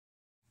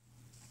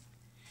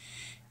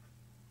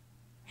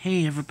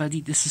Hey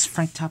everybody, this is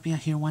Frank Tapia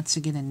here once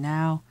again, and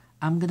now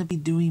I'm gonna be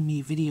doing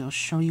me video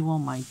show you all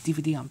my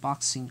DVD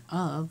unboxing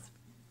of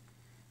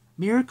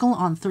Miracle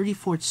on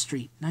 34th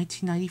Street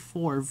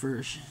 1994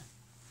 version.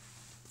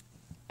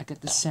 I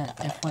got the set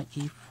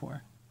FYE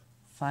for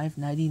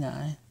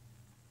 $5.99. It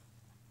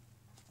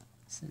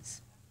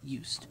says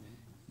used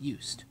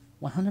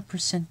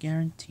 100%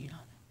 guaranteed on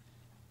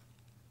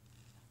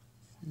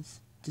it. It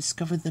says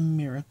discover the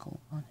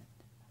miracle on it.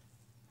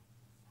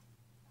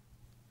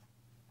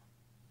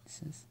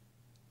 It says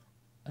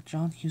a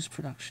John Hughes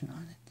production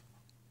on it.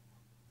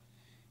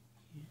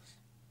 Here's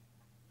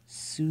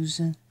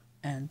Susan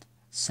and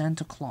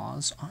Santa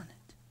Claus on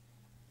it.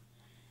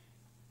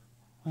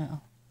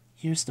 Well,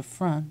 here's the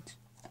front,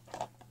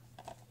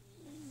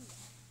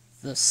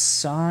 the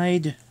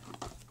side,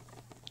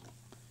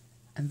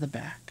 and the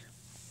back.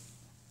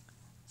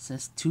 It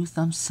says 2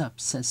 thumbs up,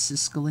 says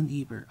Siskel and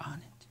Ebert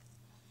on it.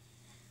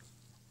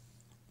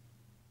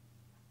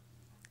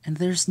 And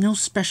there's no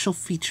special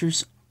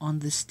features on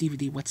this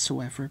DVD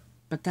whatsoever,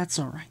 but that's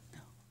alright though.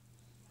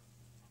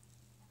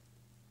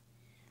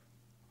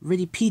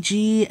 Rated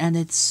PG, and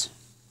it's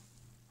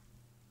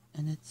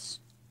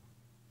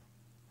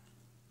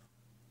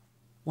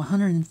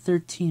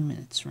 113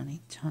 minutes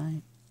running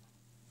time.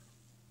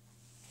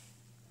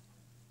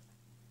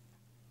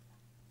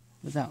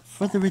 Without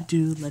further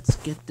ado, let's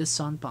get this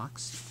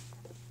unboxed.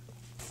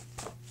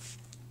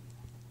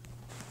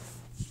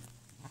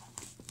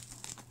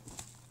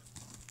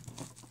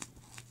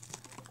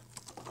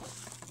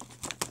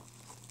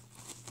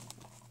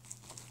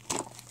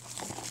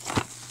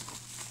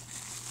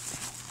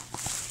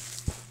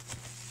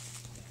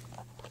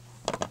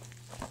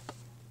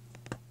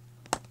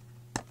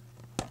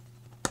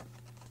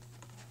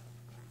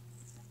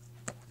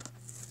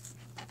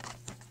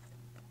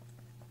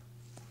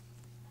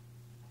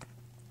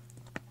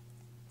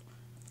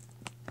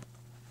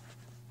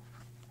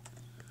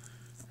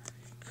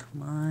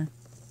 Come on.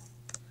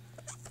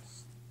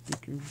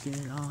 Sticker, get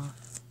it off.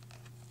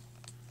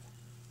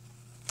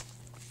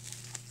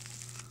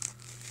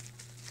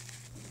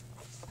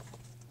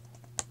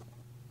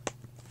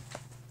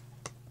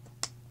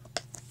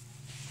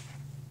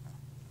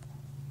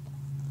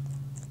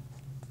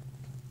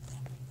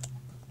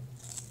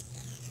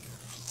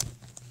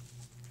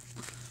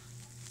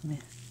 Man,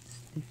 this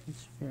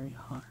sticker's very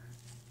hard.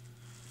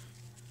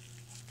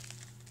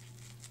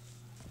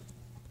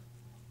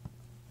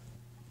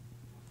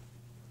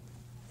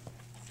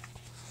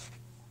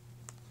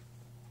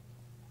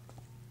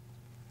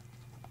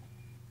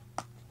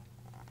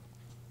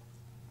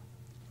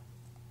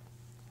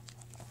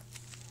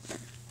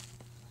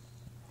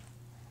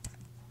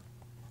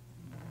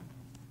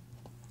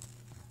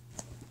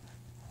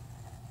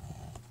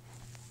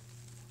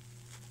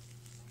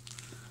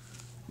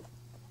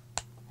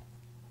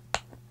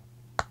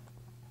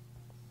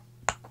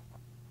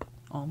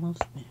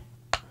 Almost there.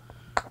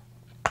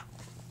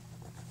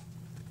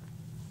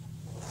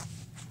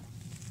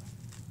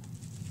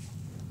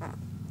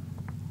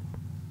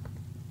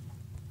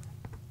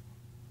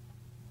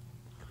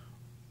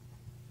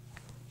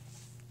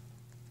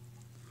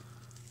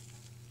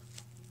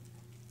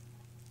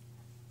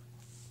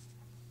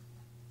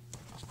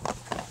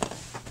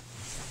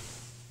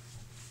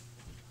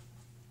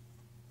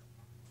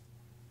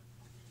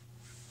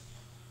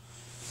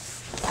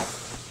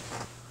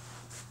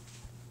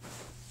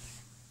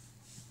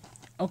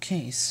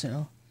 Okay,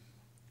 so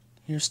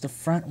here's the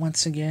front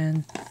once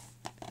again,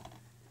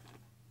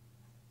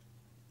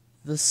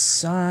 the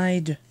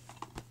side,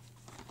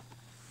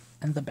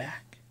 and the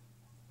back.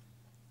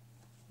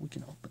 We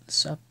can open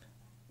this up.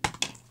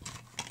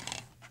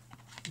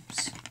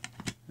 Oops.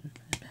 Open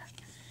it back.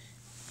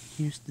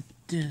 Here's the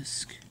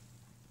disc.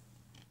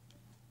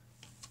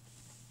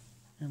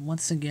 And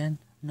once again,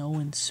 no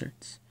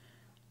inserts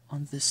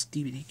on this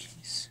DVD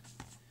case.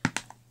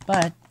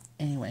 But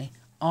anyway,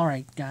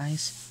 alright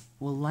guys.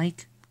 Will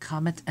like,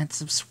 comment, and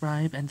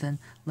subscribe, and then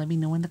let me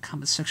know in the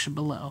comment section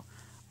below.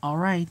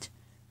 Alright,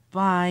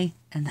 bye,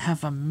 and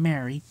have a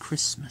Merry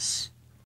Christmas.